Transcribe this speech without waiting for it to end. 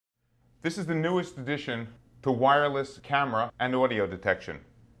This is the newest addition to wireless camera and audio detection.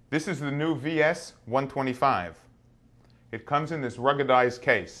 This is the new VS125. It comes in this ruggedized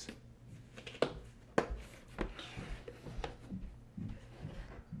case.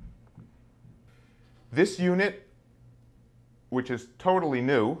 This unit, which is totally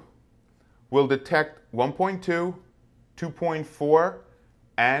new, will detect 1.2, 2.4,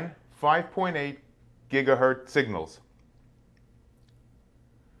 and 5.8 gigahertz signals.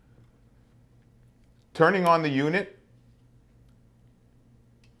 Turning on the unit,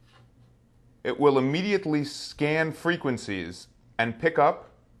 it will immediately scan frequencies and pick up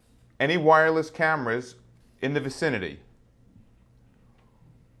any wireless cameras in the vicinity.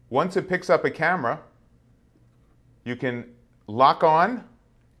 Once it picks up a camera, you can lock on,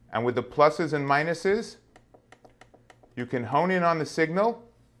 and with the pluses and minuses, you can hone in on the signal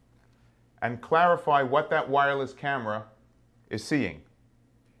and clarify what that wireless camera is seeing.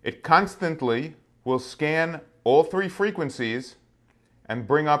 It constantly will scan all three frequencies and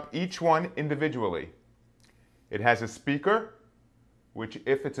bring up each one individually. It has a speaker, which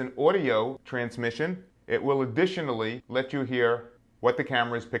if it's an audio transmission, it will additionally let you hear what the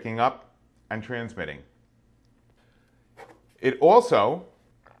camera is picking up and transmitting. It also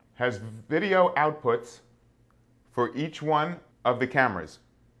has video outputs for each one of the cameras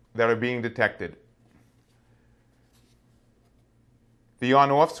that are being detected. The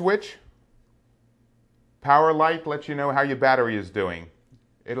on-off switch, power light lets you know how your battery is doing.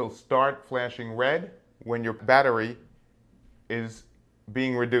 It'll start flashing red when your battery is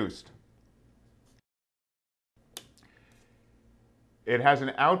being reduced. It has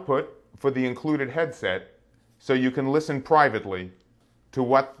an output for the included headset, so you can listen privately to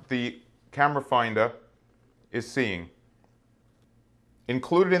what the camera finder is seeing.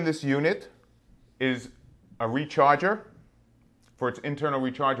 Included in this unit is a recharger for its internal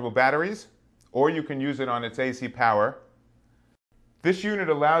rechargeable batteries, or you can use it on its AC power. This unit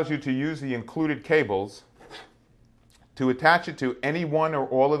allows you to use the included cables to attach it to any one or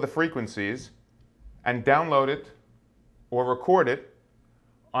all of the frequencies and download it or record it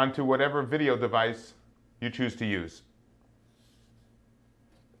onto whatever video device you choose to use.